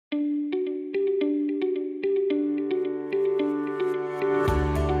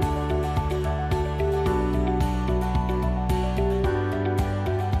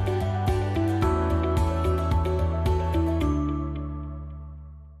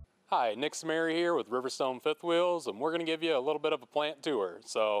Hi, Nick Samari here with Riverstone Fifth Wheels, and we're going to give you a little bit of a plant tour.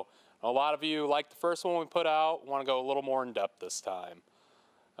 So a lot of you like the first one we put out, want to go a little more in depth this time.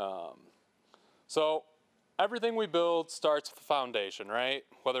 So everything we build starts with the foundation, right?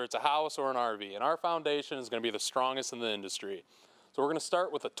 Whether it's a house or an RV, and our foundation is going to be the strongest in the industry. So we're going to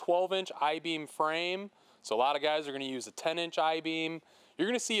start with a 12-inch I-beam frame. So a lot of guys are going to use a 10-inch I-beam. You're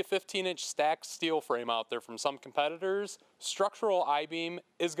going to see a 15-inch stacked steel frame out there from some competitors. Structural I-beam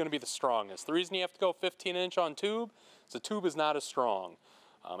is going to be the strongest. The reason you have to go 15-inch on tube is the tube is not as strong.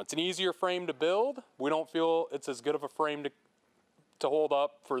 It's an easier frame to build. We don't feel it's as good of a frame to hold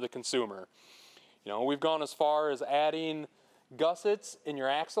up for the consumer. You know, we've gone as far as adding gussets in your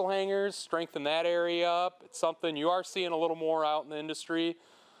axle hangers, strengthen that area up. It's something you are seeing a little more out in the industry.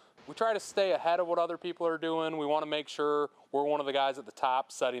 We try to stay ahead of what other people are doing. We want to make sure we're one of the guys at the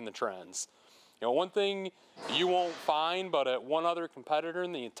top setting the trends. You know, one thing you won't find, but at one other competitor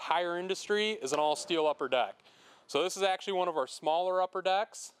in the entire industry, is an all steel upper deck. So this is actually one of our smaller upper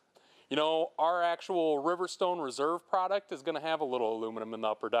decks. You know, our actual Riverstone Reserve product is going to have a little aluminum in the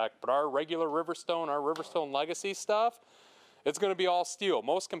upper deck, but our regular Riverstone, our Riverstone Legacy stuff, it's going to be all steel.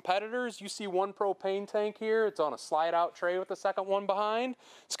 Most competitors, you see one propane tank here, it's on a slide out tray with the second one behind.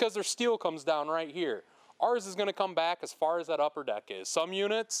 It's because their steel comes down right here. Ours is going to come back as far as that upper deck is. Some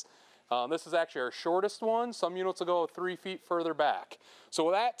units, this is actually our shortest one, some units will go 3 feet further back. So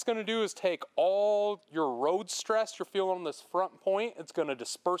what that's going to do is take all your road stress you're feeling on this front point, it's going to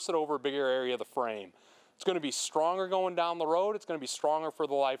disperse it over a bigger area of the frame. It's going to be stronger going down the road, it's going to be stronger for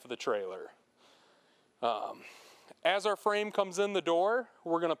the life of the trailer. As our frame comes in the door,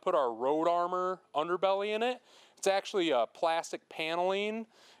 we're going to put our road armor underbelly in it. It's actually a plastic paneling.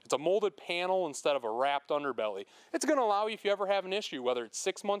 It's a molded panel instead of a wrapped underbelly. It's going to allow you, if you ever have an issue, whether it's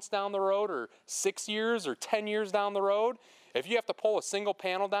 6 months down the road or 6 years or 10 years down the road, if you have to pull a single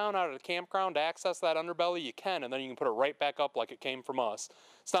panel down out of the campground to access that underbelly, you can, and then you can put it right back up like it came from us.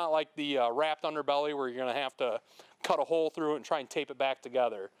 It's not like the wrapped underbelly where you're going to have to cut a hole through it and try and tape it back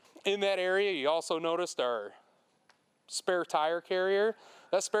together. In that area, you also noticed our spare tire carrier.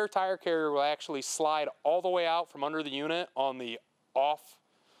 That spare tire carrier will actually slide all the way out from under the unit on the off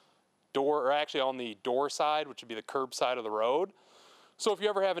door, or actually on the door side, which would be the curb side of the road. So if you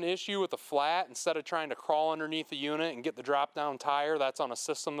ever have an issue with a flat, instead of trying to crawl underneath the unit and get the drop down tire, that's on a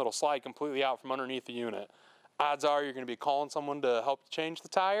system that'll slide completely out from underneath the unit. Odds are you're going to be calling someone to help change the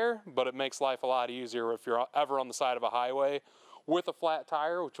tire, but it makes life a lot easier if you're ever on the side of a highway with a flat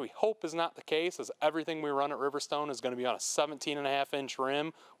tire, which we hope is not the case, as everything we run at Riverstone is going to be on a 17.5-inch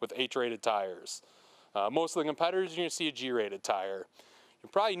rim with H-rated tires. Most of the competitors, you're going to see a G-rated tire. You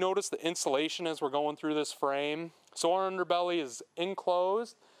probably notice the insulation as we're going through this frame. So our underbelly is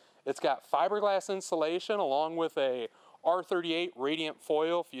enclosed. It's got fiberglass insulation along with a R38 radiant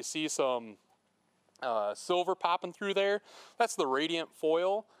foil. If you see some silver popping through there, that's the radiant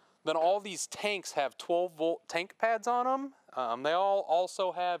foil. Then all these tanks have 12-volt tank pads on them. They all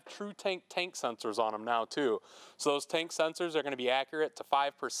also have true tank sensors on them now too. So those tank sensors are going to be accurate to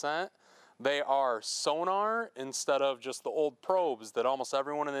 5%. They are sonar instead of just the old probes that almost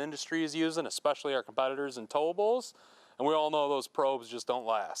everyone in the industry is using, especially our competitors in towables. And we all know those probes just don't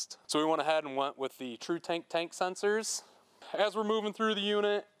last. So we went ahead and went with the true tank sensors. As we're moving through the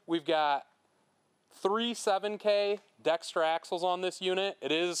unit, we've got 3 7K Dexter axles on this unit.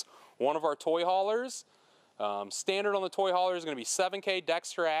 It is one of our toy haulers. Standard on the toy hauler is going to be 7K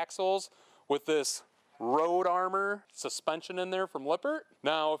Dexter axles with this road armor suspension in there from Lippert.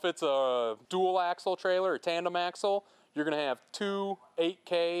 Now if it's a dual axle trailer or tandem axle, you're going to have 2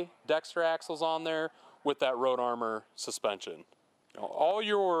 8K Dexter axles on there with that road armor suspension. Now, all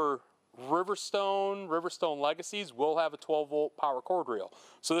your Riverstone Legacies will have a 12-volt power cord reel.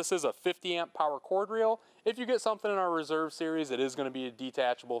 So this is a 50-amp power cord reel. If you get something in our Reserve series, it is going to be a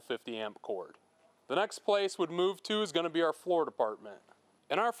detachable 50-amp cord. The next place we'd move to is going to be our floor department.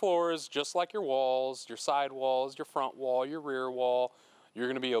 And our floors, just like your walls, your side walls, your front wall, your rear wall, you're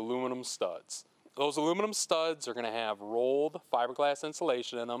going to be aluminum studs. Those aluminum studs are going to have rolled fiberglass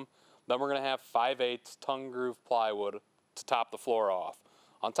insulation in them. Then we're going to have 5/8 tongue groove plywood to top the floor off.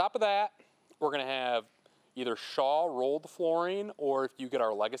 On top of that, we're going to have either Shaw rolled flooring, or if you get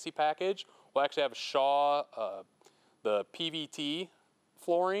our Legacy package, we'll actually have Shaw, the PVT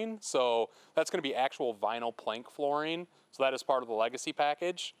flooring. So that's going to be actual vinyl plank flooring. So that is part of the Legacy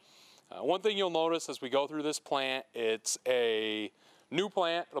package. One thing you'll notice as we go through this plant, it's a new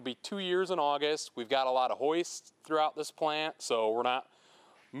plant. It'll be 2 years in August. We've got a lot of hoists throughout this plant, so we're not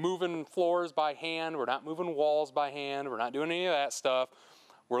moving floors by hand. We're not moving walls by hand. We're not doing any of that stuff.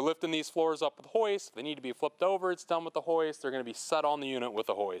 We're lifting these floors up with hoist. If they need to be flipped over, it's done with the hoist. They're going to be set on the unit with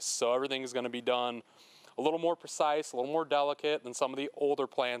the hoist. So everything is going to be done a little more precise, a little more delicate than some of the older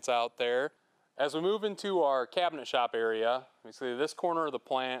plants out there. As we move into our cabinet shop area, you see this corner of the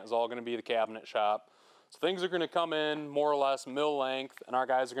plant is all going to be the cabinet shop. So things are going to come in more or less mill length, and our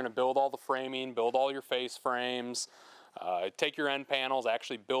guys are going to build all the framing, build all your face frames, take your end panels,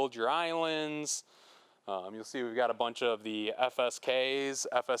 actually build your islands. You'll see we've got a bunch of the FSKs,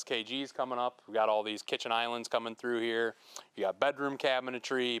 FSKGs coming up. We've got all these kitchen islands coming through here. You got bedroom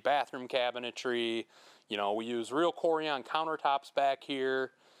cabinetry, bathroom cabinetry. You know, we use real Corian countertops back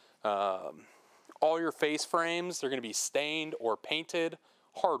here. All your face frames, they're going to be stained or painted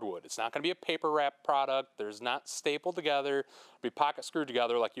hardwood. It's not going to be a paper wrap product. There's not stapled together. It'll be pocket screwed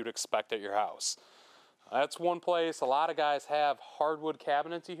together like you'd expect at your house. That's one place a lot of guys have hardwood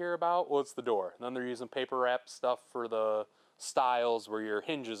cabinets you hear about. Well, it's the door. And then they're using paper wrap stuff for the stiles where your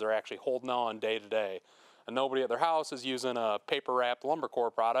hinges are actually holding on day to day. And nobody at their house is using a paper wrapped lumber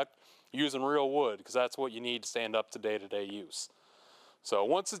core product. You're using real wood because that's what you need to stand up to day-to-day use. So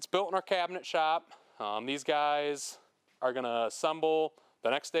once it's built in our cabinet shop, these guys are going to assemble the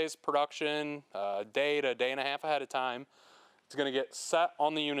next day's production a day to a day and a half ahead of time. It's going to get set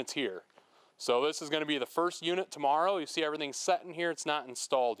on the units here. So this is going to be the first unit tomorrow. You see everything set in here. It's not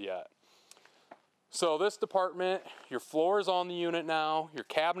installed yet. So this department, your floor is on the unit now. Your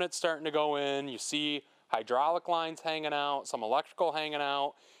cabinet's starting to go in. You see hydraulic lines hanging out, some electrical hanging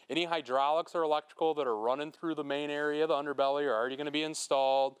out. Any hydraulics or electrical that are running through the main area, the underbelly, are already going to be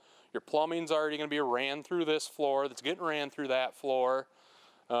installed. Your plumbing's already going to be ran through this floor. That's getting ran through that floor.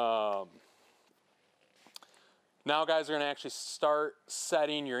 Now guys are going to actually start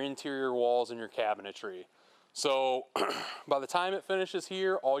setting your interior walls and your cabinetry. So by the time it finishes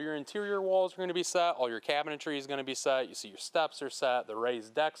here, all your interior walls are going to be set, all your cabinetry is going to be set. You see your steps are set, the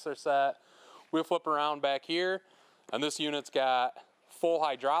raised decks are set. We'll flip around back here, and this unit's got full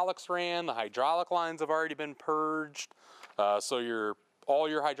hydraulics ran. The hydraulic lines have already been purged. So all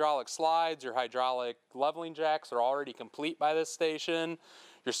your hydraulic slides, your hydraulic leveling jacks are already complete by this station.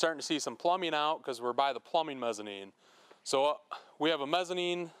 You're starting to see some plumbing out because we're by the plumbing mezzanine. So we have a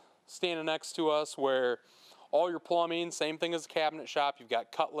mezzanine standing next to us where all your plumbing, same thing as the cabinet shop, you've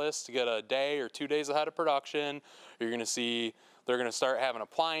got cut lists to get a day or 2 days ahead of production. You're going to see they're going to start having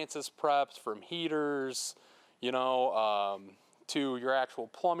appliances prepped from heaters, you know, to your actual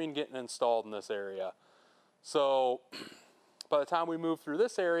plumbing getting installed in this area. So by the time we move through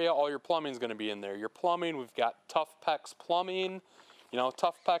this area, all your plumbing is going to be in there. Your plumbing, we've got Tough Pex plumbing. You know,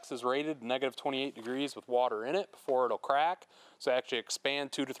 Tough Pex is rated negative 28 degrees with water in it before it'll crack. So actually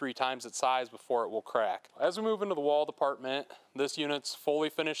expand 2 to 3 times its size before it will crack. As we move into the wall department, this unit's fully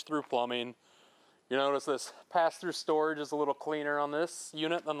finished through plumbing. You notice this pass-through storage is a little cleaner on this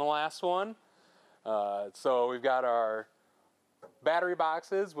unit than the last one. So we've got our battery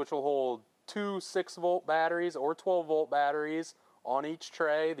boxes, which will hold 2 6-volt batteries or 12-volt batteries on each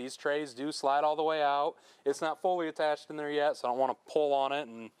tray. These trays do slide all the way out. It's not fully attached in there yet, so I don't want to pull on it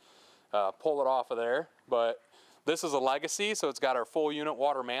and pull it off of there. But this is a legacy, so it's got our full unit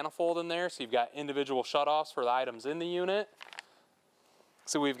water manifold in there, so you've got individual shutoffs for the items in the unit.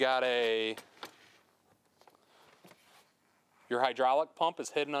 So we've got your hydraulic pump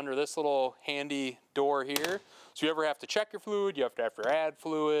is hidden under this little handy door here. So you ever have to check your fluid, you have to add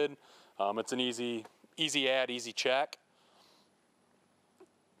fluid. It's an easy add, easy check.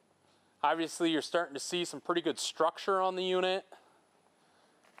 Obviously, you're starting to see some pretty good structure on the unit.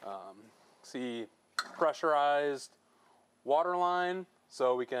 See pressurized water line,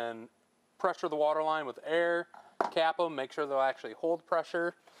 so we can pressure the water line with air, cap them, make sure they'll actually hold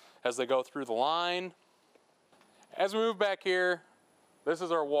pressure as they go through the line. As we move back here, this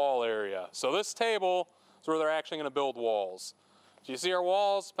is our wall area. So this table is where they're actually going to build walls. So you see our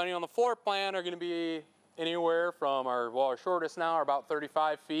walls, depending on the floor plan, are going to be anywhere from our shortest now are about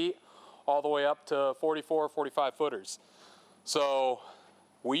 35 feet all the way up to 44, 45 footers. So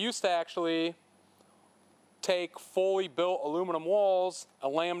we used to actually take fully built aluminum walls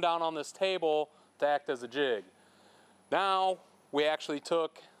and lay them down on this table to act as a jig. Now we actually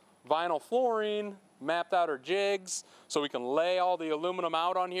took vinyl flooring, mapped out our jigs, so we can lay all the aluminum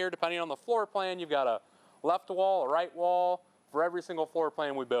out on here. Depending on the floor plan, you've got a left wall, a right wall for every single floor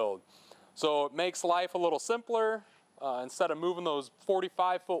plan we build. So it makes life a little simpler. Instead of moving those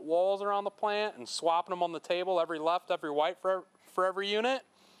 45-foot walls around the plant and swapping them on the table, every left, every right for every unit,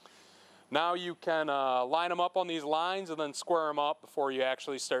 now you can line them up on these lines and then square them up before you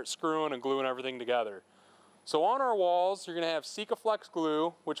actually start screwing and gluing everything together. So on our walls, you're going to have Sikaflex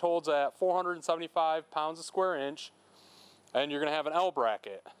glue, which holds at 475 pounds a square inch. and you're gonna have an L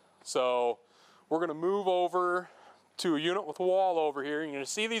bracket. So we're gonna move over to a unit with a wall over here. You're gonna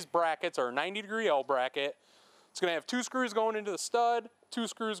see these brackets are a 90-degree L bracket. It's gonna have 2 screws going into the stud, 2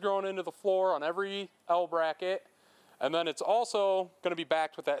 screws going into the floor on every L bracket, and then it's also gonna be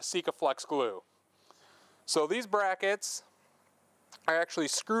backed with that Sikaflex glue. So these brackets are actually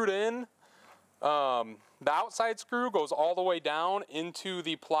screwed in. The outside screw goes all the way down into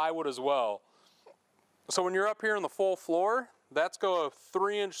the plywood as well. So when you're up here in the full floor, that's got a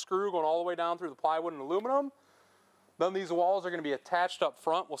 3-inch screw going all the way down through the plywood and aluminum. Then these walls are going to be attached up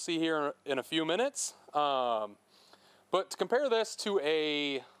front. We'll see here in a few minutes. But to compare this to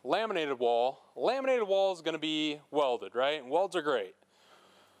a laminated wall is going to be welded, right? And welds are great.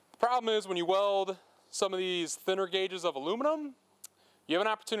 The problem is when you weld some of these thinner gauges of aluminum, you have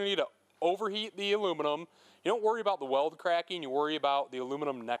an opportunity to overheat the aluminum. You don't worry about the weld cracking, you worry about the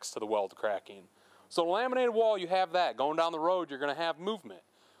aluminum next to the weld cracking. So a laminated wall, you have that. Going down the road, you're going to have movement.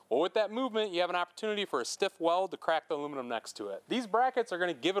 Well, with that movement, you have an opportunity for a stiff weld to crack the aluminum next to it. These brackets are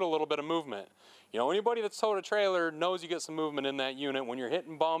going to give it a little bit of movement. You know, anybody that's towed a trailer knows you get some movement in that unit. When you're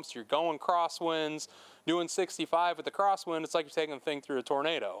hitting bumps, you're going crosswinds, doing 65 with the crosswind, it's like you're taking the thing through a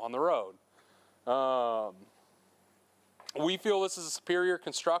tornado on the road. We feel this is a superior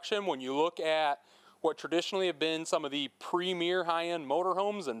construction when you look at what traditionally have been some of the premier high-end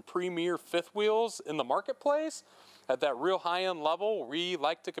motorhomes and premier fifth wheels in the marketplace. At that real high-end level where we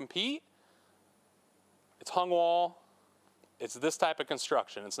like to compete, it's hung wall, it's this type of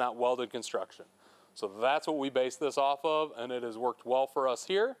construction, it's not welded construction. So that's what we base this off of, and it has worked well for us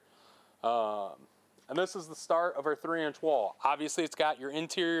here. And this is the start of our 3-inch wall. Obviously it's got your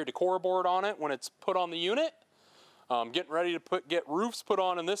interior decor board on it when it's put on the unit. Getting ready to get roofs put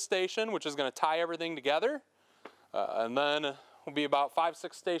on in this station, which is going to tie everything together. And then we'll be about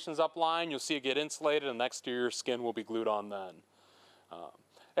 5-6 stations up line. You'll see it get insulated and the exterior skin will be glued on then.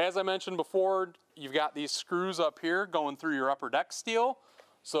 As I mentioned before, you've got these screws up here going through your upper deck steel.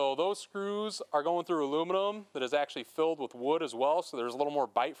 So those screws are going through aluminum that is actually filled with wood as well. So there's a little more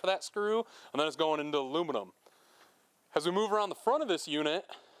bite for that screw, and then it's going into aluminum. As we move around the front of this unit,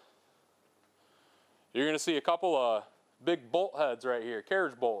 you're going to see a couple of big bolt heads right here,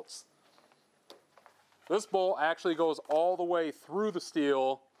 carriage bolts. This bolt actually goes all the way through the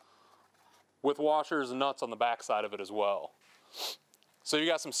steel with washers and nuts on the back side of it as well. So you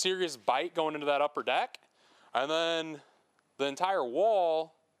got some serious bite going into that upper deck, and then the entire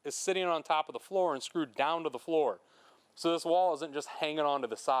wall is sitting on top of the floor and screwed down to the floor. So this wall isn't just hanging onto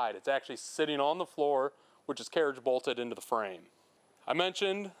the side, it's actually sitting on the floor, which is carriage bolted into the frame. I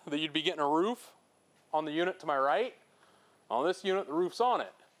mentioned that you'd be getting a roof on the unit to my right. On this unit, the roof's on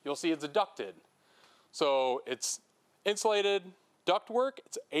it. You'll see it's ducted. So it's insulated ductwork.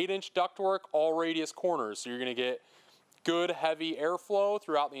 It's 8-inch ductwork, all radius corners. So you're gonna get good heavy airflow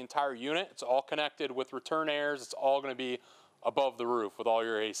throughout the entire unit. It's all connected with return airs. It's all gonna be above the roof with all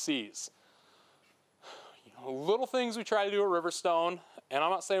your ACs. You know, little things we try to do at Riverstone, and I'm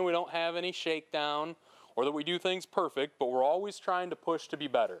not saying we don't have any shakedown or that we do things perfect, but we're always trying to push to be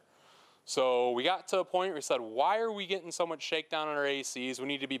better. So we got to a point where we said, why are we getting so much shakedown on our ACs? We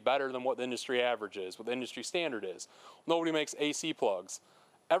need to be better than what the industry average is, what the industry standard is. Nobody makes AC plugs.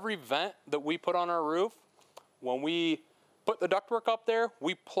 Every vent that we put on our roof, when we put the ductwork up there,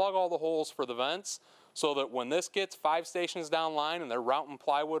 we plug all the holes for the vents so that when this gets 5 stations down line and they're routing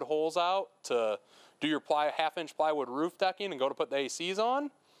plywood holes out to do your 1/2-inch plywood roof decking and go to put the ACs on,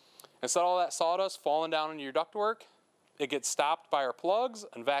 instead of all that sawdust falling down into your ductwork, it gets stopped by our plugs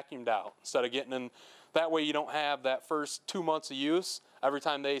and vacuumed out. Instead of getting in, that way you don't have that first 2 months of use. Every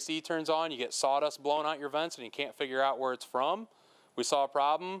time the AC turns on, you get sawdust blowing out your vents and you can't figure out where it's from. We saw a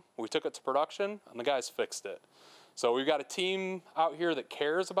problem, we took it to production, and the guys fixed it. So we've got a team out here that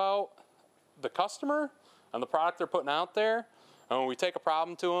cares about the customer and the product they're putting out there. And when we take a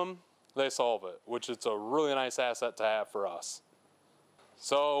problem to them, they solve it, which is a really nice asset to have for us.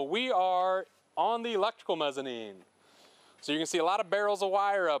 So we are on the electrical mezzanine. So you can see a lot of barrels of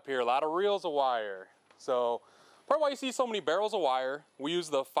wire up here, a lot of reels of wire. So part of why you see so many barrels of wire, we use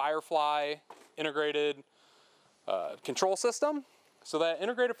the Firefly integrated control system. So that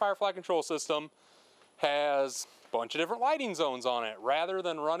integrated Firefly control system has a bunch of different lighting zones on it. Rather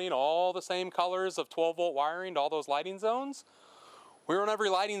than running all the same colors of 12-volt wiring to all those lighting zones, we run every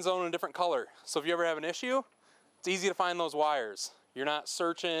lighting zone in a different color. So if you ever have an issue, it's easy to find those wires. You're not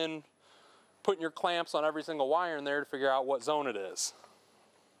searching, putting your clamps on every single wire in there to figure out what zone it is.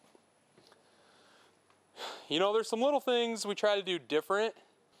 You know, there's some little things we try to do different.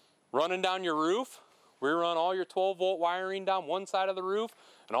 Running down your roof, we run all your 12-volt wiring down one side of the roof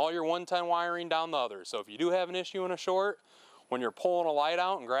and all your 110 wiring down the other. So if you do have an issue in a short, when you're pulling a light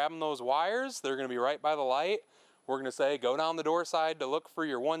out and grabbing those wires, they're going to be right by the light. We're going to say, go down the door side to look for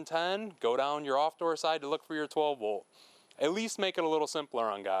your 110, go down your off door side to look for your 12 volt. At least make it a little simpler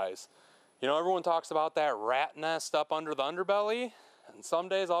on guys. You know, everyone talks about that rat nest up under the underbelly, and some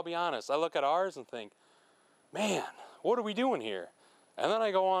days, I'll be honest, I look at ours and think, man, what are we doing here? And then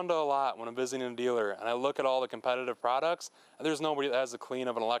I go on to a lot when I'm visiting a dealer, and I look at all the competitive products, and there's nobody that has as clean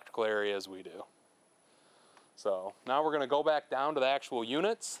of an electrical area as we do. So now we're going to go back down to the actual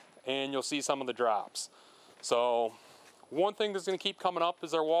units, and you'll see some of the drops. So one thing that's going to keep coming up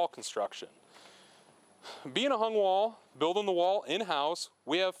is our wall construction. Being a hung wall, building the wall in-house,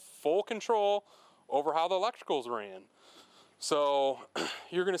 we have full control over how the electricals ran. So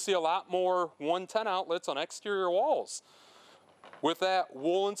you're going to see a lot more 110 outlets on exterior walls. With that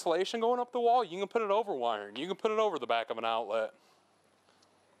wool insulation going up the wall, you can put it over wiring. You can put it over the back of an outlet.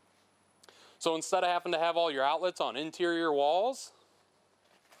 So instead of having to have all your outlets on interior walls,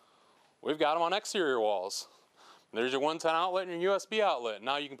 we've got them on exterior walls. There's your 110 outlet and your USB outlet.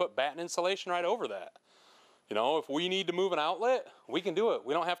 Now you can put batten insulation right over that. You know, if we need to move an outlet, we can do it.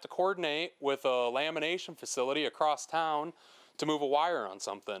 We don't have to coordinate with a lamination facility across town to move a wire on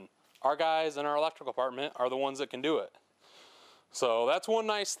something. Our guys in our electrical department are the ones that can do it. So that's one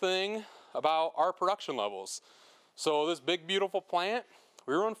nice thing about our production levels. So this big, beautiful plant,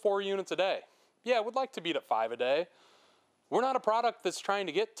 we run 4 units a day. Yeah, we'd like to beat at 5 a day. We're not a product that's trying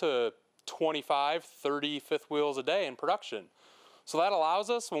to get to 25, 30 fifth wheels a day in production. So that allows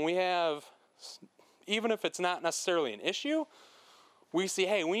us, when we have, even if it's not necessarily an issue, we see,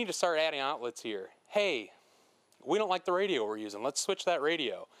 hey, we need to start adding outlets here. Hey, we don't like the radio we're using. Let's switch that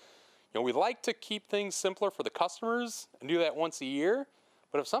radio. You know, we like to keep things simpler for the customers and do that once a year.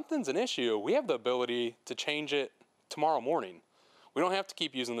 But if something's an issue, we have the ability to change it tomorrow morning. We don't have to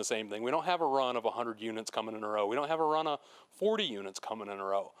keep using the same thing. We don't have a run of 100 units coming in a row. We don't have a run of 40 units coming in a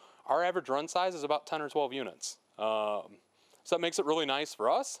row. Our average run size is about 10 or 12 units. So that makes it really nice for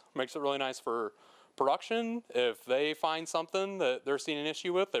us, makes it really nice for production. If they find something that they're seeing an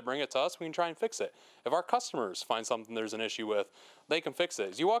issue with, they bring it to us, we can try and fix it. If our customers find something there's an issue with, they can fix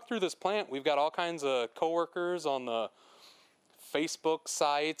it. As you walk through this plant, we've got all kinds of coworkers on the Facebook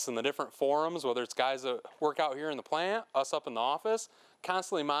sites and the different forums, whether it's guys that work out here in the plant, us up in the office,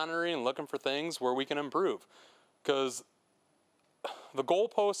 constantly monitoring and looking for things where we can improve. Because the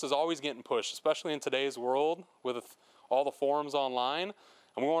goalpost is always getting pushed, especially in today's world with all the forums online.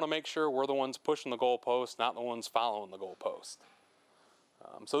 And we want to make sure we're the ones pushing the goalpost, not the ones following the goalpost.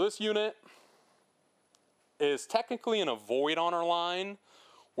 So this unit is technically in a void on our line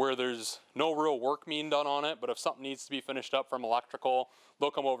where there's no real work being done on it, but if something needs to be finished up from electrical,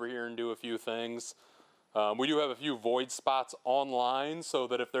 they'll come over here and do a few things. We do have a few void spots online so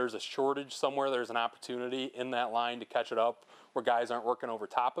that if there's a shortage somewhere, there's an opportunity in that line to catch it up where guys aren't working over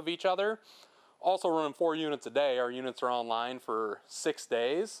top of each other. Also running 4 units a day. Our units are online for 6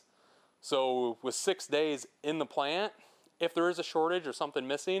 days. So with 6 days in the plant, if there is a shortage or something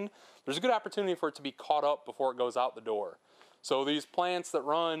missing, there's a good opportunity for it to be caught up before it goes out the door. So these plants that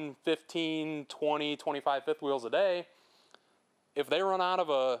run 15, 20, 25 fifth wheels a day, if they run out of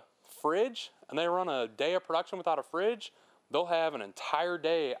a fridge and they run a day of production without a fridge, they'll have an entire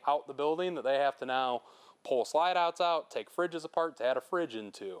day out the building that they have to now pull slide outs out, take fridges apart to add a fridge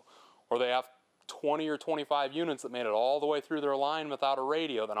into. Or they have 20 or 25 units that made it all the way through their line without a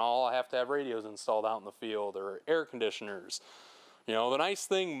radio, then all have to have radios installed out in the field or air conditioners. You know, the nice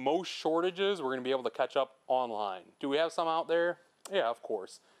thing, most shortages we're going to be able to catch up online. Do we have some out there? Yeah, of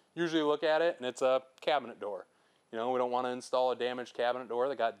course. Usually look at it and it's a cabinet door. You know, we don't want to install a damaged cabinet door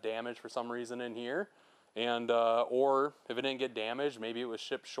that got damaged for some reason in here. And, or if it didn't get damaged, maybe it was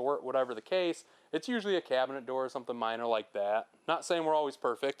shipped short, whatever the case, it's usually a cabinet door or something minor like that. Not saying we're always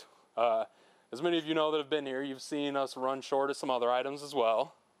perfect. As many of you know that have been here, you've seen us run short of some other items as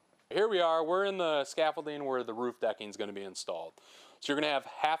well. Here we are, we're in the scaffolding where the roof decking is going to be installed. So you're going to have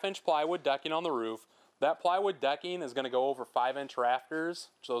 1/2-inch plywood decking on the roof. That plywood decking is going to go over 5-inch rafters.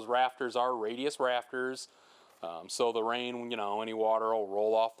 So those rafters are radius rafters. So the rain, you know, any water will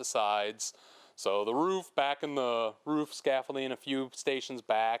roll off the sides. So the roof, back in the roof scaffolding a few stations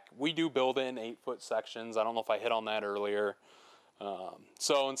back, we do build in 8-foot sections. I don't know if I hit on that earlier.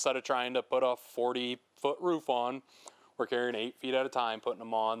 So instead of trying to put a 40-foot roof on, we're carrying 8 feet at a time, putting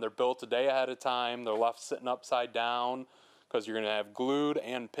them on. They're built a day ahead of time. They're left sitting upside down because you're going to have glued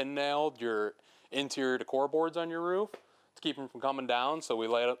and pin nailed your interior decor boards on your roof to keep them from coming down. So we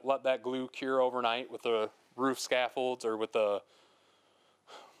let that glue cure overnight with the roof scaffolds or with the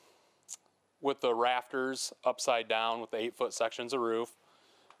rafters upside down with the 8-foot sections of roof.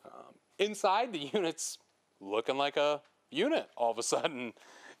 Inside, the unit's looking like a unit all of a sudden.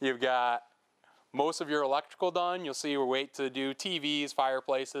 You've got most of your electrical done. You'll see we wait to do TVs,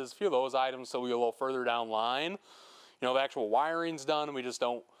 fireplaces, a few of those items, so we'll be a little further down line. You know, the actual wiring's done, and we just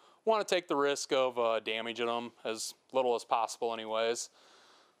don't want to take the risk of damaging them, as little as possible anyways.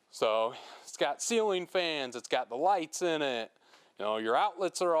 So it's got ceiling fans, it's got the lights in it, you know, your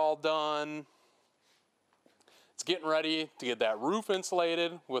outlets are all done. It's getting ready to get that roof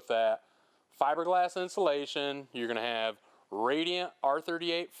insulated with that fiberglass insulation. You're gonna have radiant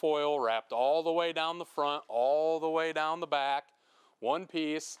R38 foil wrapped all the way down the front, all the way down the back, one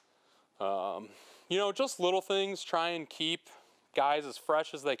piece. You know, just little things, try and keep guys as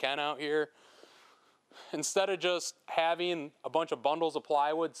fresh as they can out here. Instead of just having a bunch of bundles of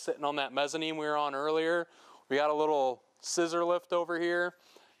plywood sitting on that mezzanine we were on earlier, we got a little scissor lift over here.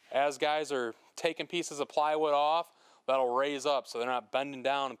 As guys are taking pieces of plywood off, that'll raise up so they're not bending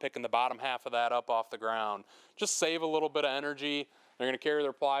down and picking the bottom half of that up off the ground. Just save a little bit of energy. They're gonna carry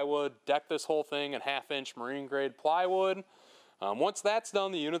their plywood, deck this whole thing in 1/2-inch marine grade plywood. Once that's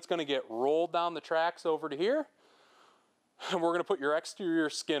done, the unit's gonna get rolled down the tracks over to here, and we're gonna put your exterior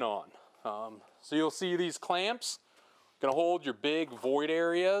skin on. So you'll see these clamps gonna hold your big void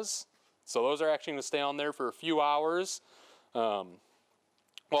areas. So those are actually gonna stay on there for a few hours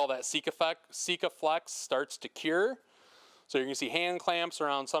while that Sikaflex starts to cure. So you're gonna see hand clamps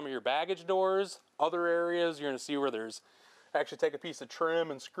around some of your baggage doors. Other areas, you're gonna see where there's, actually take a piece of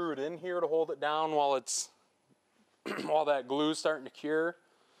trim and screw it in here to hold it down while it's, while that glue's starting to cure.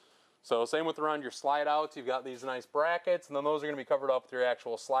 So same with around your slide outs, you've got these nice brackets, and then those are gonna be covered up with your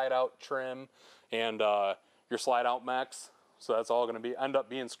actual slide out trim and your slide out mechs. So that's all gonna end up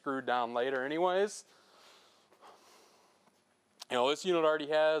being screwed down later anyways. You know, this unit already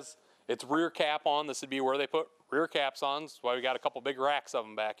has its rear cap on. This would be where they put rear caps on. That's why we got a couple big racks of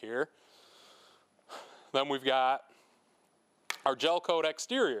them back here. Then we've got our gel coat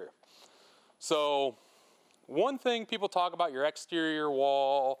exterior. So one thing people talk about your exterior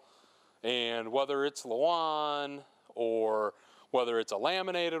wall, and whether it's Lawan or whether it's a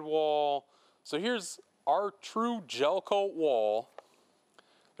laminated wall. So here's our true gel coat wall.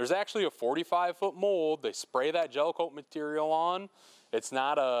 There's actually a 45-foot mold. They spray that gel coat material on. It's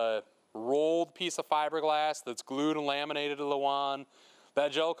not a rolled piece of fiberglass that's glued and laminated to Lawan.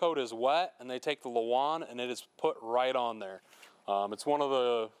 That gel coat is wet, and they take the Lawan and it is put right on there. It's one of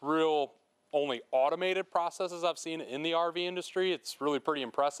the real only automated processes I've seen in the RV industry. It's really pretty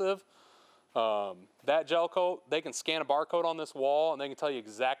impressive. That gel coat, they can scan a barcode on this wall and they can tell you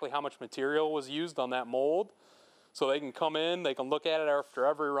exactly how much material was used on that mold. So they can come in, they can look at it after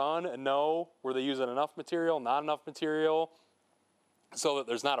every run and know were they using enough material, not enough material, so that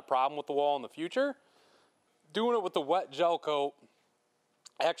there's not a problem with the wall in the future. Doing it with the wet gel coat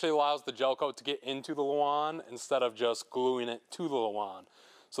actually allows the gel coat to get into the Lawan instead of just gluing it to the Lawan.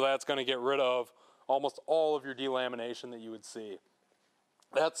 So that's going to get rid of almost all of your delamination that you would see.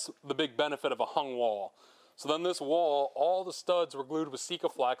 That's the big benefit of a hung wall. So then this wall, all the studs were glued with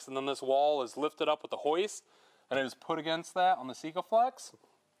Sikaflex, and then this wall is lifted up with a hoist and it is put against that on the Sikaflex.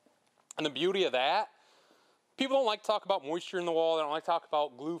 And the beauty of that, people don't like to talk about moisture in the wall. They don't like to talk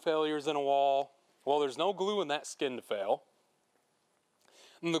about glue failures in a wall. Well, there's no glue in that skin to fail.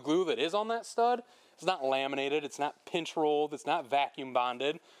 And the glue that is on that stud is not laminated, it's not pinch rolled, it's not vacuum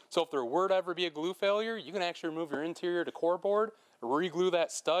bonded. So if there were to ever be a glue failure, you can actually remove your interior decor board, re-glue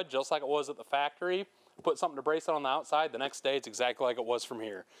that stud just like it was at the factory, put something to brace it on the outside. The next day it's exactly like it was from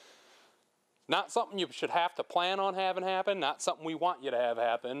here. Not something you should have to plan on having happen, not something we want you to have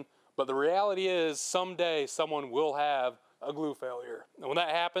happen, but the reality is someday someone will have a glue failure. And when that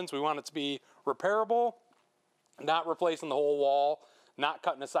happens, we want it to be repairable, not replacing the whole wall, not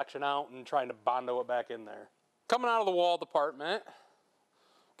cutting a section out and trying to bondo it back in there. Coming out of the wall department,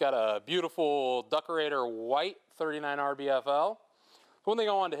 got a beautiful Decorator white 39 RBFL. One thing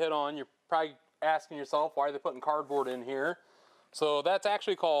I wanted to hit on, you're probably asking yourself, why are they putting cardboard in here? So that's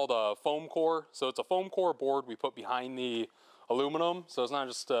actually called a foam core. So it's a foam core board we put behind the aluminum. So it's not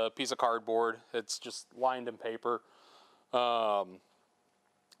just a piece of cardboard, it's just lined in paper. But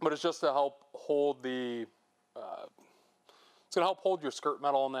it's just to help hold the, it's gonna help hold your skirt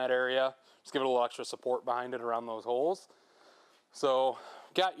metal in that area. Just give it a little extra support behind it around those holes. So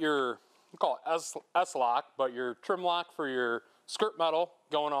got your, we call it S-lock, but your trim lock for your skirt metal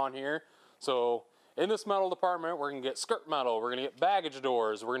going on here. So in this metal department, we're gonna get skirt metal, we're gonna get baggage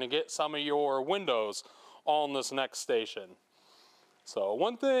doors, we're gonna get some of your windows on this next station. So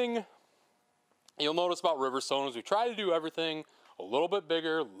one thing you'll notice about Riverstone is we try to do everything a little bit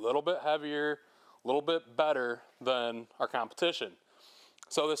bigger, a little bit heavier, a little bit better than our competition.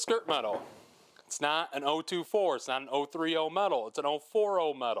 So the skirt metal, It's not an 024, it's not an 030 metal, it's an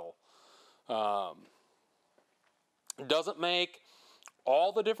 040 metal. It doesn't make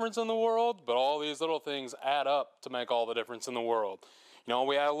all the difference in the world, but all these little things add up to make all the difference in the world. You know,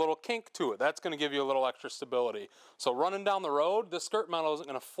 we add a little kink to it. That's going to give you a little extra stability. So running down the road, this skirt metal isn't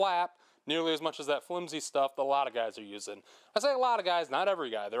going to flap nearly as much as that flimsy stuff that a lot of guys are using. I say a lot of guys, not every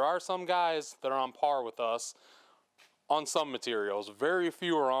guy. There are some guys that are on par with us on some materials. Very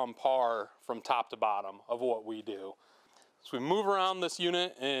few are on par from top to bottom of what we do. So we move around this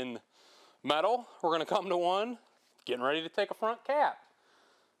unit in metal. We're going to come to one getting ready to take a front cap.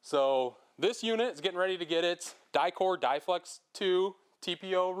 So this unit is getting ready to get its Dicor Diflex 2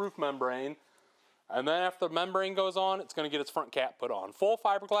 TPO roof membrane. And then after the membrane goes on, it's going to get its front cap put on. Full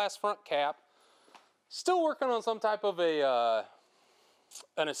fiberglass front cap. Still working on some type of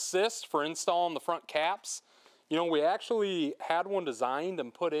an assist for installing the front caps. You know, we actually had one designed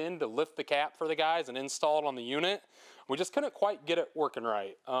and put in to lift the cap for the guys and install it on the unit. We just couldn't quite get it working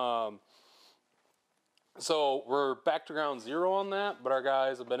right. So we're back to ground zero on that, but our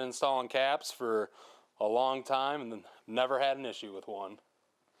guys have been installing caps for a long time and never had an issue with one.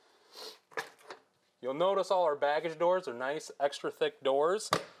 You'll notice all our baggage doors are nice, extra thick doors.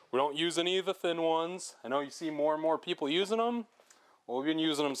 We don't use any of the thin ones. I know you see more and more people using them. Well, we've been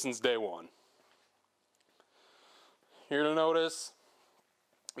using them since day one. You're gonna notice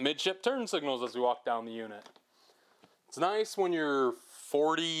midship turn signals as we walk down the unit. It's nice when you're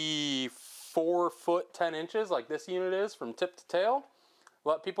 44 foot 10 inches like this unit is from tip to tail.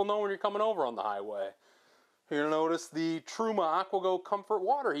 Let people know when you're coming over on the highway. You're gonna notice the Truma AquaGo Comfort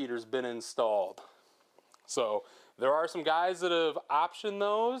water heater's been installed. So there are some guys that have optioned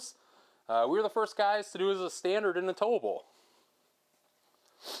those. We were the first guys to do it as a standard in a towable.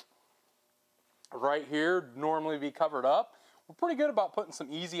 Right here, normally be covered up. We're pretty good about putting some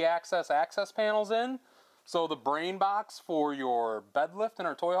easy access panels in. So the brain box for your bed lift in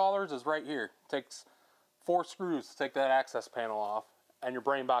our toy haulers is right here. It takes 4 screws to take that access panel off, and your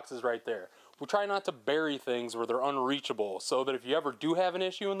brain box is right there. We try not to bury things where they're unreachable, so that if you ever do have an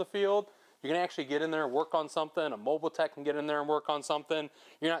issue in the field, you can actually get in there and work on something. A mobile tech can get in there and work on something.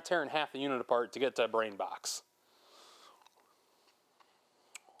 You're not tearing half the unit apart to get to that brain box.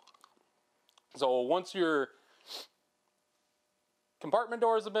 So once your compartment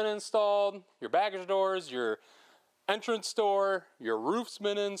doors have been installed, your baggage doors, your entrance door, your roof's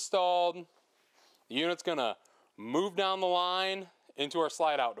been installed, the unit's gonna move down the line into our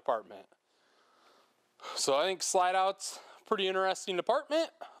slide out department. So I think slide out's a pretty interesting department.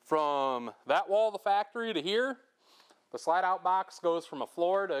 From that wall of the factory to here, the slide out box goes from a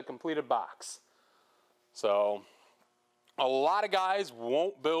floor to a completed box. So a lot of guys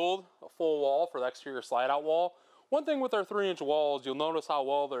won't build a full wall for the exterior slide out wall. One thing with our 3-inch walls, you'll notice how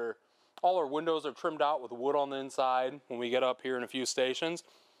well all our windows are trimmed out with wood on the inside when we get up here in a few stations.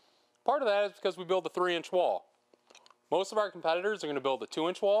 Part of that is because we build a 3-inch wall. Most of our competitors are going to build a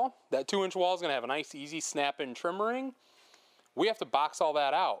 2-inch wall. That 2-inch wall is going to have a nice easy snap-in trim ring. We have to box all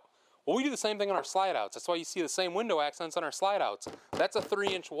that out. Well, we do the same thing on our slide outs. That's why you see the same window accents on our slide outs. That's a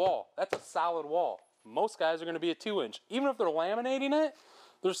 3-inch wall. That's a solid wall. Most guys are going to be a 2-inch. Even if they're laminating it,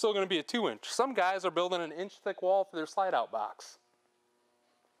 they're still going to be a 2-inch. Some guys are building an 1-inch thick wall for their slide out box.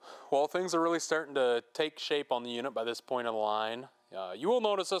 Well, things are really starting to take shape on the unit by this point of the line. You will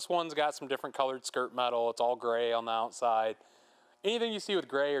notice this one's got some different colored skirt metal. It's all gray on the outside. Anything you see with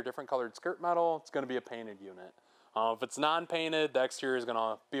gray or different colored skirt metal, it's going to be a painted unit. If it's non-painted, the exterior is going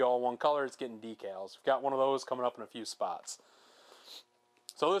to be all one color. It's getting decals. We've got one of those coming up in a few spots.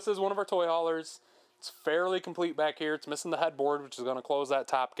 So this is one of our toy haulers. It's fairly complete back here. It's missing the headboard, which is going to close that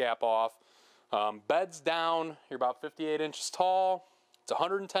top gap off. Bed's down. You're about 58 inches tall. It's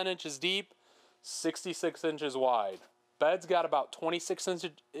 110 inches deep, 66 inches wide. Bed's got about 26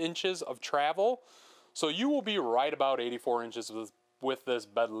 inches of travel. So you will be right about 84 inches with this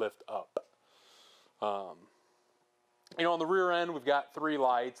bed lift up. You know, on the rear end, we've got 3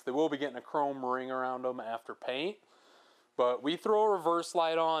 lights. They will be getting a chrome ring around them after paint. But we throw a reverse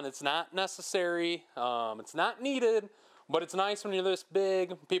light on. It's not necessary. It's not needed. But it's nice when you're this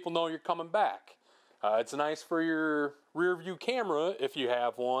big. People know you're coming back. It's nice for your rear view camera, if you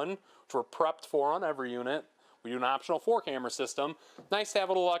have one, which we're prepped for on every unit. We do an optional 4-camera system. Nice to have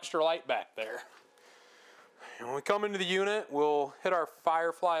a little extra light back there. And when we come into the unit, we'll hit our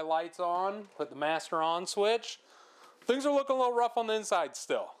Firefly lights on, put the master on switch. Things are looking a little rough on the inside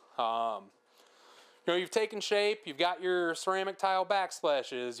still. You know, you've taken shape, you've got your ceramic tile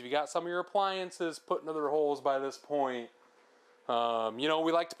backsplashes, you've got some of your appliances put into their holes by this point. You know,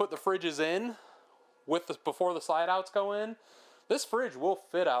 we like to put the fridges in before the slide outs go in. this fridge will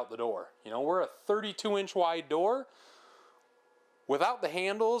fit out the door. You know, we're a 32-inch wide door. Without the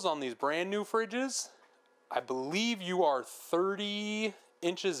handles on these brand new fridges, I believe you are 30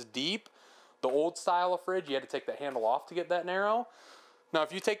 inches deep. The old style of fridge, you had to take the handle off to get that narrow. Now,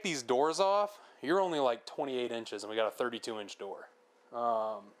 if you take these doors off, you're only like 28 inches, and we got a 32-inch door.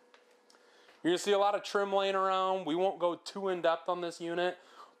 You're gonna see a lot of trim laying around. We won't go too in-depth on this unit,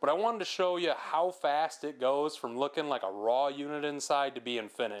 but I wanted to show you how fast it goes from looking like a raw unit inside to being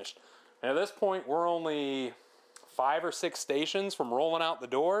finished. And at this point, we're only 5 or 6 stations from rolling out the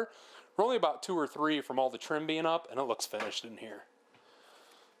door. We're only about 2 or 3 from all the trim being up, and it looks finished in here.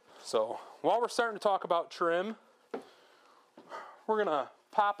 So while we're starting to talk about trim, we're gonna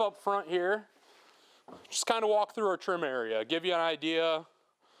pop up front here, just kind of walk through our trim area, give you an idea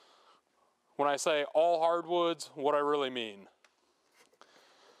when I say all hardwoods, what I really mean.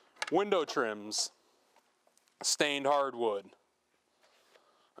 Window trims, stained hardwood.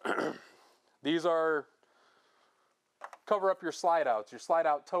 These are cover up your slide outs, your slide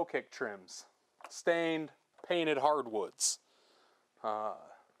out toe kick trims, stained painted hardwoods.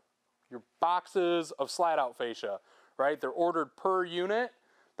 Your boxes of slide out fascia, right? They're ordered per unit.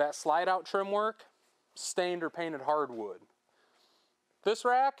 That slide out trim work, stained or painted hardwood. This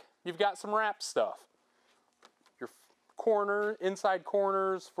rack, you've got some wrap stuff. Your inside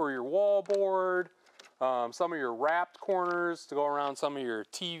corners for your wall board, some of your wrapped corners to go around some of your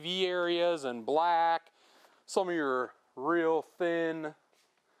TV areas in black, some of your real thin,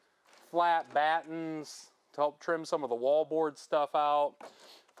 flat battens to help trim some of the wall board stuff out.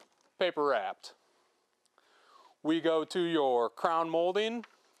 Paper wrapped. We go to your crown molding,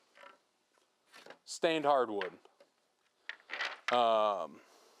 stained hardwood.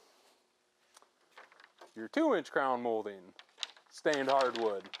 Your 2-inch crown molding, stained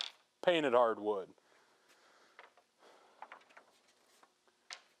hardwood, painted hardwood.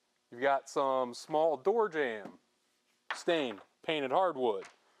 You've got some small door jamb, stained, painted hardwood.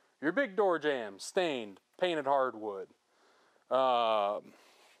 Your big door jamb, stained, painted hardwood. A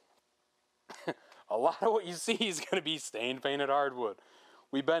lot of what you see is going to be stained, painted hardwood.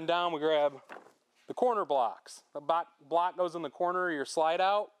 We bend down, we grab the corner blocks. The block goes in the corner of your slide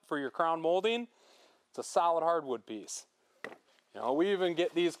out for your crown molding. It's a solid hardwood piece. You know, we even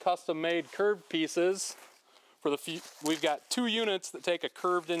get these custom made curved pieces for we've got 2 units that take a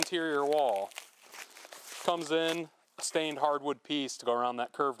curved interior wall. Comes in a stained hardwood piece to go around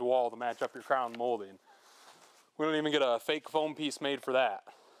that curved wall to match up your crown molding. We don't even get a fake foam piece made for that.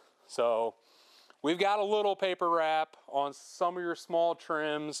 So we've got a little paper wrap on some of your small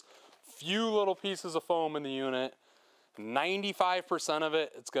trims, few little pieces of foam in the unit. 95% of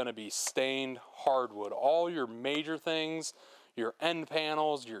it, it's going to be stained hardwood. All your major things, your end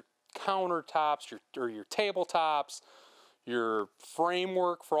panels, your countertops, your tabletops, your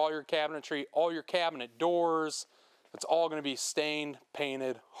framework for all your cabinetry, all your cabinet doors, it's all going to be stained,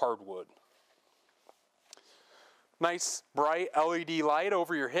 painted hardwood. Nice bright LED light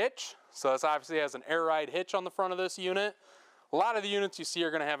over your hitch. So this obviously has an air ride hitch on the front of this unit. A lot of the units you see are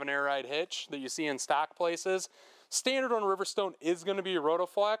going to have an air ride hitch that you see in stock places. Standard on Riverstone is going to be a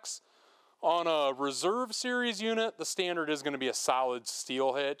Rotoflex. On a Reserve Series unit, the standard is going to be a solid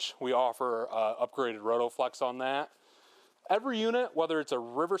steel hitch. We offer upgraded Rotoflex on that. Every unit, whether it's a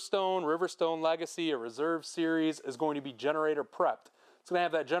Riverstone, Riverstone Legacy, or Reserve Series, is going to be generator prepped. It's going to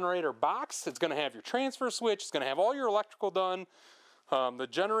have that generator box. It's going to have your transfer switch. It's going to have all your electrical done. The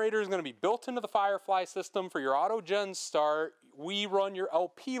generator is going to be built into the Firefly system for your auto gen start. We run your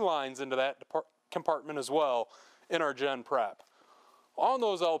LP lines into that compartment as well in our gen prep. On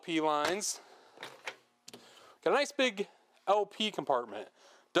those LP lines, got a nice big LP compartment.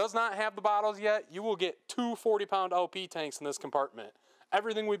 Does not have the bottles yet. You will get 2 40-pound LP tanks in this compartment.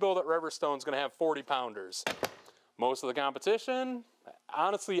 Everything we build at Riverstone is going to have 40-pounders. Most of the competition,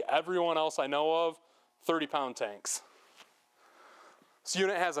 honestly everyone else I know of, 30-pound tanks. This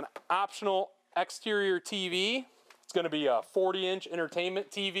unit has an optional exterior TV. It's going to be a 40-inch entertainment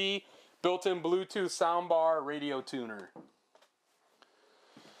TV, built-in Bluetooth soundbar, radio tuner.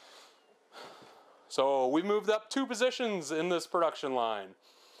 So we moved up 2 positions in this production line.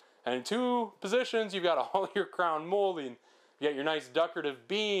 And in 2 positions, you've got all your crown molding. You got your nice decorative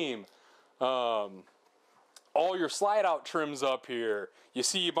beam. All your slide out trims up here. You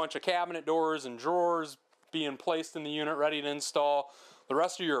see a bunch of cabinet doors and drawers being placed in the unit ready to install. The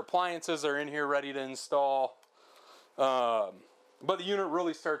rest of your appliances are in here ready to install. But the unit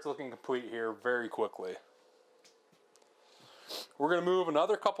really starts looking complete here very quickly. We're going to move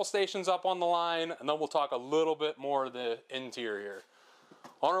another couple stations up on the line, and then we'll talk a little bit more of the interior.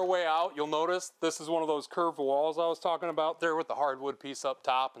 On our way out, you'll notice this is one of those curved walls I was talking about there with the hardwood piece up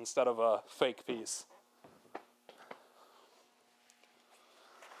top instead of a fake piece.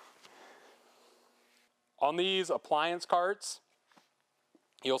 On these appliance carts,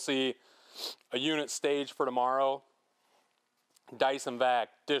 you'll see a unit staged for tomorrow. Dyson vac,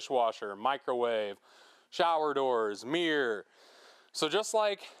 dishwasher, microwave, shower doors, mirror. So just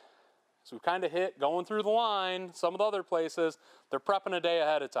like so we kind of hit going through the line, some of the other places, they're prepping a day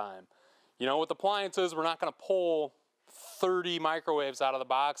ahead of time. You know, with appliances, we're not going to pull 30 microwaves out of the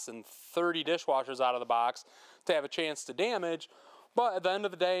box and 30 dishwashers out of the box to have a chance to damage. But at the end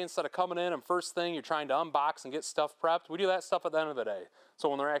of the day, instead of coming in and first thing you're trying to unbox and get stuff prepped, we do that stuff at the end of the day. So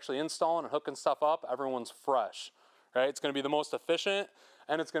when they're actually installing and hooking stuff up, everyone's fresh, right? It's going to be the most efficient,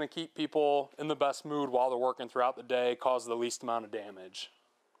 and it's going to keep people in the best mood while they're working throughout the day, cause the least amount of damage.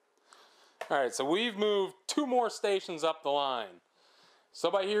 All right, so we've moved 2 more stations up the line.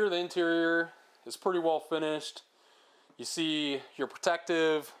 So by here, the interior is pretty well finished. You see your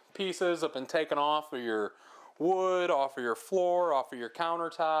protective pieces have been taken off of your wood, off of your floor, off of your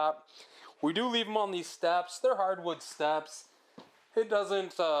countertop. We do leave them on these steps. They're hardwood steps. It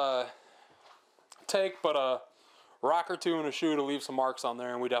doesn't take but a rock or two and a shoe to leave some marks on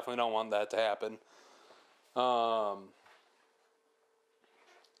there, and we definitely don't want that to happen.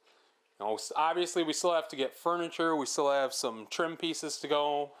 Obviously, we still have to get furniture. We still have some trim pieces to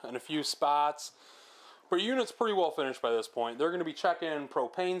go in a few spots. But your unit's pretty well finished by this point. They're going to be checking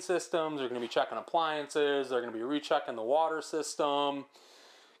propane systems. They're going to be checking appliances. They're going to be rechecking the water system.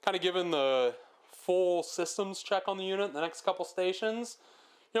 Kind of giving the full systems check on the unit in the next couple stations.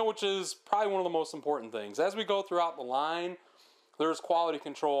 You know, which is probably one of the most important things. As we go throughout the line, there's quality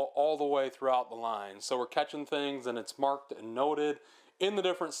control all the way throughout the line. So we're catching things and it's marked and noted in the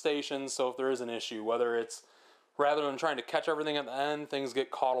different stations, so if there is an issue, whether it's rather than trying to catch everything at the end, things get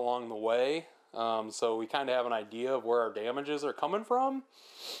caught along the way. So we kind of have an idea of where our damages are coming from.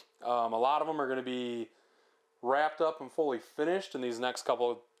 A lot of them are going to be wrapped up and fully finished in these next couple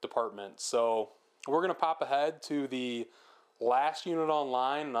of departments. So we're going to pop ahead to the last unit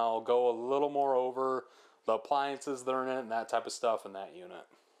online, and I'll go a little more over the appliances that are in it and that type of stuff in that unit.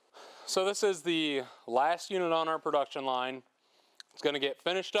 So this is the last unit on our production line. It's going to get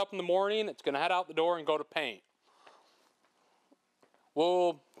finished up in the morning. It's going to head out the door and go to paint.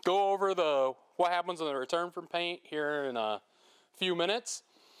 We'll go over what happens when they return from paint here in a few minutes.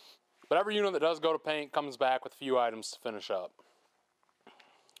 But every unit that does go to paint comes back with a few items to finish up.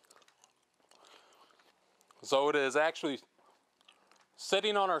 So it is actually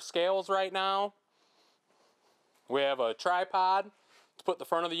sitting on our scales right now. We have a tripod to put the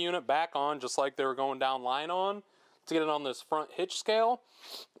front of the unit back on, just like they were going down line on, to get it on this front hitch scale.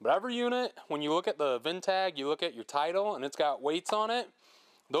 But every unit, when you look at the VIN tag, you look at your title and it's got weights on it.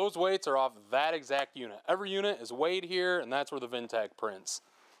 Those weights are off that exact unit. Every unit is weighed here, and that's where the VIN tag prints.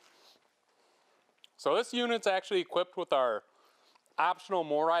 So this unit's actually equipped with our optional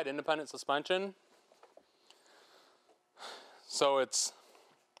MORryde independent suspension. So it's,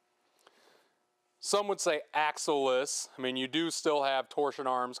 some would say axle-less. I mean, you do still have torsion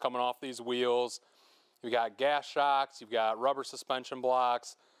arms coming off these wheels. You've got gas shocks, you've got rubber suspension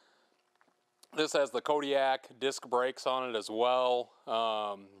blocks. This has the Kodiak disc brakes on it as well.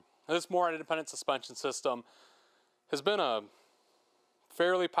 This MORryde independent suspension system has been a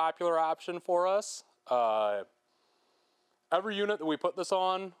fairly popular option for us. Every unit that we put this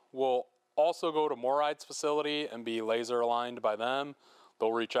on will also go to MORryde's facility and be laser aligned by them.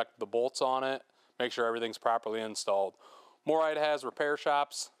 They'll recheck the bolts on it, make sure everything's properly installed. MORryde has repair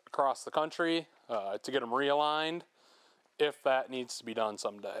shops across the country to get them realigned if that needs to be done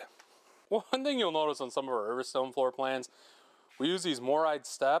someday. One thing you'll notice on some of our Riverstone floor plans, we use these MORryde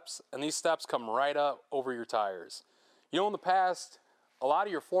steps, and these steps come right up over your tires. You know, in the past, a lot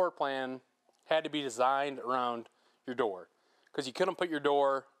of your floor plan had to be designed around your door, because you couldn't put your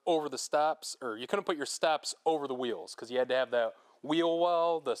door over the steps, or you couldn't put your steps over the wheels, because you had to have that wheel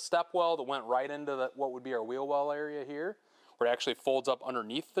well, the step well that went right into what would be our wheel well area here, where it actually folds up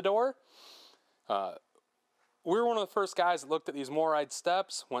underneath the door. We were one of the first guys that looked at these MORryde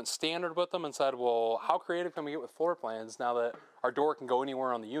steps, went standard with them, and said, well, how creative can we get with floor plans now that our door can go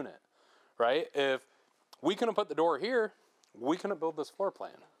anywhere on the unit, right? If we couldn't put the door here, we couldn't build this floor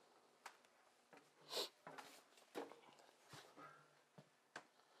plan.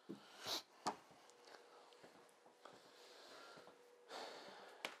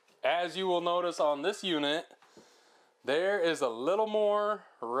 As you will notice on this unit, there is a little more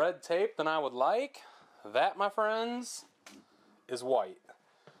red tape than I would like. That, my friends, is white.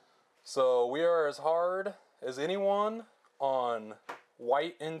 So we are as hard as anyone on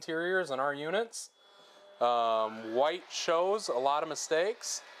white interiors in our units. White shows a lot of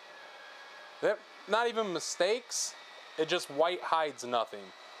mistakes. Not even mistakes, it just white hides nothing.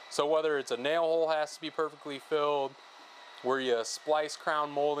 So whether it's a nail hole has to be perfectly filled, where you splice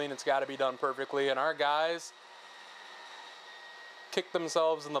crown molding, it's got to be done perfectly. And our guys kick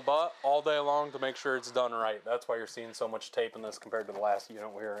themselves in the butt all day long to make sure it's done right. That's why you're seeing so much tape in this compared to the last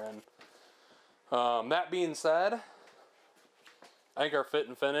unit we were in. That being said, I think our fit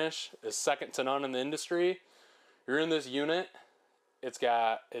and finish is second to none in the industry. You're in this unit,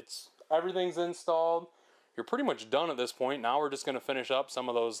 everything's installed. You're pretty much done at this point. Now we're just going to finish up some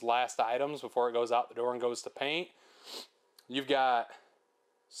of those last items before it goes out the door and goes to paint. You've got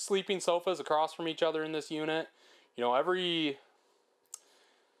sleeping sofas across from each other in this unit. You know,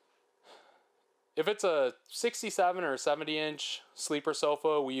 if it's a 67 or a 70 inch sleeper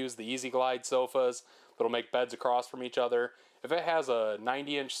sofa, we use the Easy Glide sofas that'll make beds across from each other. If it has a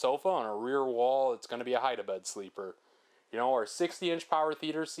 90 inch sofa on a rear wall, it's going to be a hide-a-bed sleeper. You know, our 60 inch power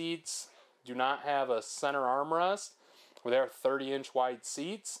theater seats do not have a center armrest. They're 30 inch wide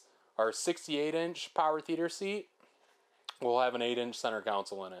seats. Our 68 inch power theater seat will have an 8 inch center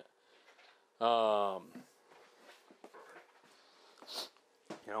console in it. You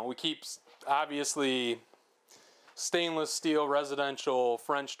know, we keep, obviously, stainless steel residential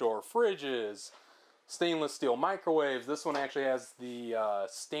French door fridges, stainless steel microwaves. This one actually has the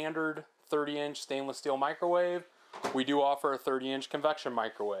standard 30 inch stainless steel microwave. We do offer a 30 inch convection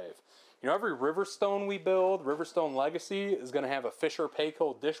microwave. You know, every Riverstone we build, Riverstone Legacy, is going to have a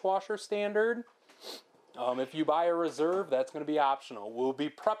Fisher-Paykel dishwasher standard. If you buy a reserve, that's going to be optional. We'll be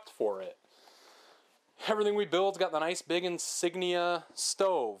prepped for it. Everything we build's got the nice big Insignia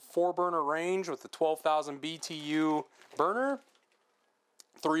stove, 4-burner range with the 12,000 BTU burner,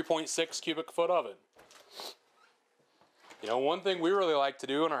 3.6 cubic foot oven. You know, one thing we really like to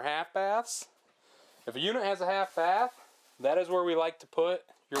do in our half baths, if a unit has a half bath, that is where we like to put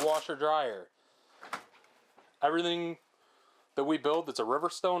your washer dryer. Everything that we build that's a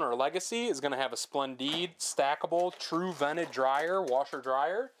Riverstone or a Legacy is going to have a Splendide stackable true vented dryer, washer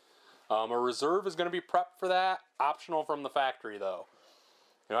dryer. A reserve is going to be prepped for that, optional from the factory though.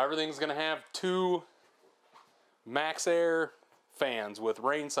 You know, everything's going to have 2 Max Air fans with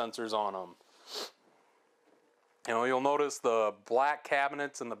rain sensors on them. You know, you'll notice the black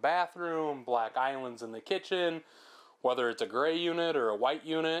cabinets in the bathroom, black islands in the kitchen. Whether it's a gray unit or a white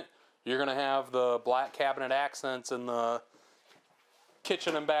unit, you're going to have the black cabinet accents in the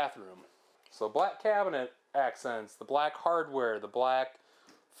kitchen and bathroom. So black cabinet accents, the black hardware, the black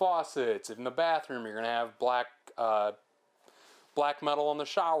faucets. In the bathroom, you're going to have black metal on the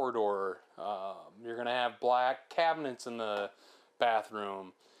shower door. You're going to have black cabinets in the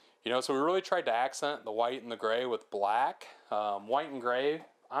bathroom. You know, so we really tried to accent the white and the gray with black. White and gray,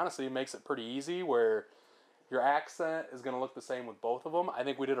 honestly, makes it pretty easy where your accent is going to look the same with both of them. I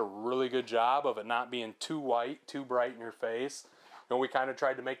think we did a really good job of it not being too white, too bright in your face. You know, we kind of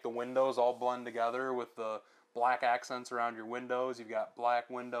tried to make the windows all blend together with the black accents around your windows. You've got black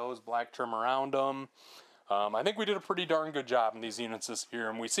windows, black trim around them. I think we did a pretty darn good job in these units this year,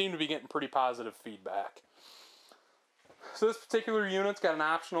 and we seem to be getting pretty positive feedback. So this particular unit's got an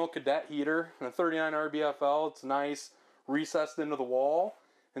optional cadet heater and a 39 RBFL. It's nice, recessed into the wall.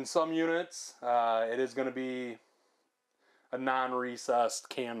 In some units, it is going to be a non-recessed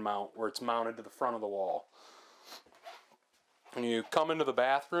can mount where it's mounted to the front of the wall. When you come into the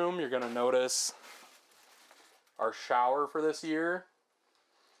bathroom, you're going to notice our shower for this year.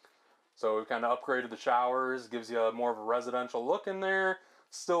 So we've kind of upgraded the showers, gives you more of a residential look in there.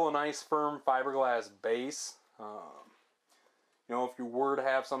 Still a nice firm fiberglass base. You know, if you were to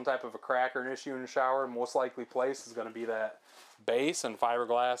have some type of a crack or an issue in the shower, most likely place is going to be that base, and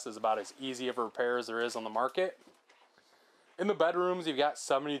fiberglass is about as easy of a repair as there is on the market. In the bedrooms, you've got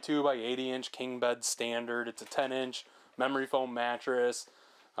 72 by 80 inch king bed standard. It's a 10 inch memory foam mattress.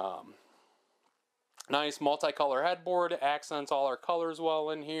 Nice multicolor headboard, accents all our colors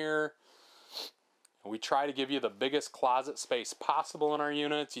well in here. We try to give you the biggest closet space possible in our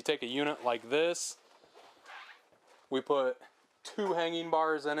units. You take a unit like this, we put 2 hanging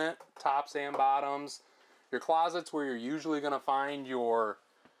bars in it, tops and bottoms. Your closet's where you're usually going to find your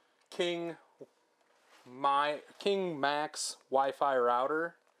King Max Wi-Fi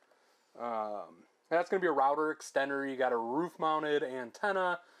router. That's going to be a router extender. You got a roof-mounted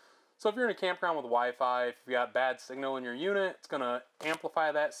antenna. So if you're in a campground with Wi-Fi, if you've got bad signal in your unit, it's going to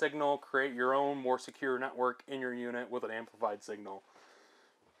amplify that signal, create your own more secure network in your unit with an amplified signal.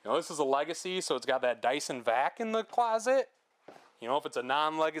 You know, this is a Legacy, so it's got that Dyson vac in the closet. You know, if it's a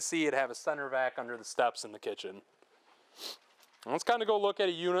non-Legacy, it'd have a center vac under the steps in the kitchen. Let's kind of go look at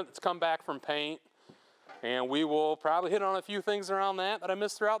a unit that's come back from paint, and we will probably hit on a few things around that I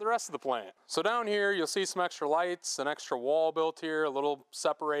missed throughout the rest of the plant. So down here, you'll see some extra lights, an extra wall built here, a little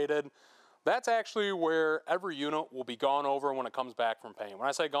separated. That's actually where every unit will be gone over when it comes back from paint. When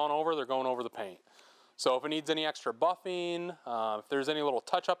I say gone over, they're going over the paint. So if it needs any extra buffing, if there's any little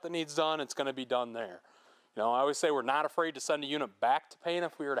touch-up that needs done, it's gonna be done there. You know, I always say we're not afraid to send a unit back to paint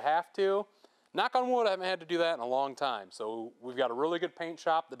if we were to have to. Knock on wood, I haven't had to do that in a long time. So we've got a really good paint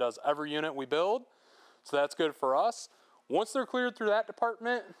shop that does every unit we build. So that's good for us. Once they're cleared through that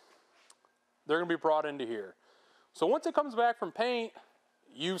department, they're gonna be brought into here. So once it comes back from paint,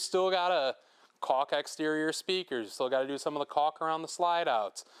 you've still gotta caulk exterior speakers. You still gotta do some of the caulk around the slide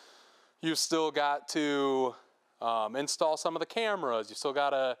outs. You've still got to install some of the cameras. You still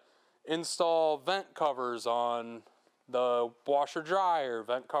gotta install vent covers on the washer dryer,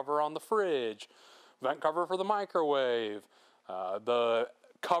 vent cover on the fridge, vent cover for the microwave, the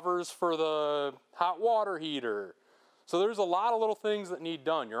covers for the hot water heater. So there's a lot of little things that need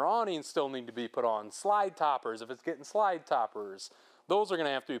done. Your awnings still need to be put on. Slide toppers, if it's getting slide toppers, those are gonna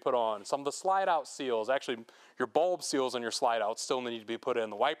have to be put on. Some of the slide out seals, actually your bulb seals on your slide out still need to be put in.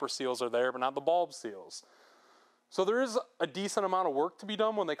 The wiper seals are there, but not the bulb seals. So there is a decent amount of work to be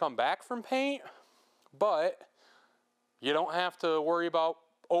done when they come back from paint, but you don't have to worry about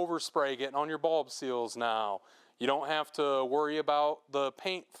overspray getting on your bulb seals now. You don't have to worry about the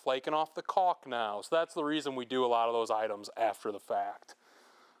paint flaking off the caulk now. So that's the reason we do a lot of those items after the fact.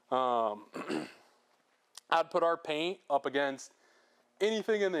 I'd put our paint up against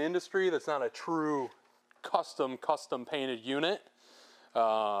anything in the industry that's not a true custom painted unit.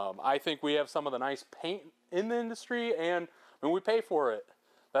 I think we have some of the nice paint in the industry, and I mean, we pay for it.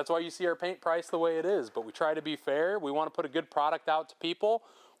 That's why you see our paint price the way it is, but we try to be fair. We want to put a good product out to people.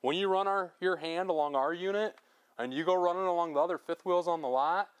 When you run your hand along our unit and you go running along the other fifth wheels on the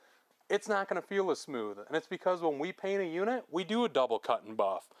lot, it's not going to feel as smooth. And it's because when we paint a unit, we do a double cut and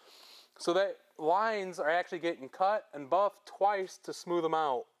buff. So that lines are actually getting cut and buffed twice to smooth them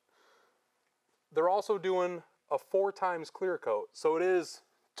out. They're also doing a 4 times clear coat. So it is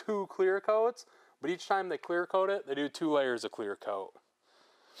 2 clear coats, but each time they clear coat it, they do 2 layers of clear coat.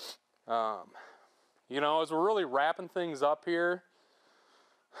 You know, as we're really wrapping things up here,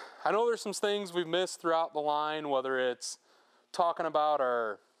 I know there's some things we've missed throughout the line, whether it's talking about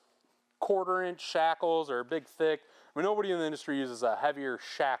our 1/4-inch shackles or big thick. I mean, nobody in the industry uses a heavier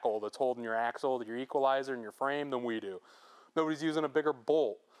shackle that's holding your axle, your equalizer, and your frame than we do. Nobody's using a bigger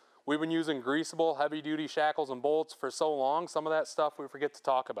bolt. We've been using greasable, heavy-duty shackles and bolts for so long, some of that stuff we forget to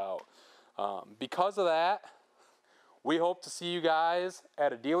talk about. Because of that, we hope to see you guys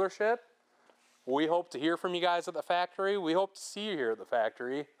at a dealership. We hope to hear from you guys at the factory. We hope to see you here at the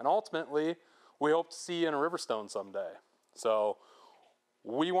factory. And ultimately, we hope to see you in a Riverstone someday. So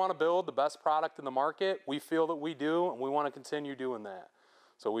we want to build the best product in the market. We feel that we do, and we want to continue doing that.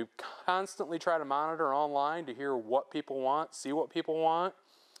 So we constantly try to monitor online to hear what people want, see what people want,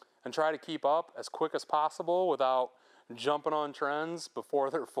 and try to keep up as quick as possible without jumping on trends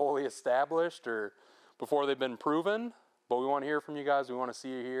before they're fully established or before they've been proven. But we want to hear from you guys. We want to see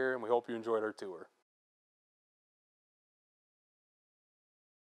you here, and we hope you enjoyed our tour.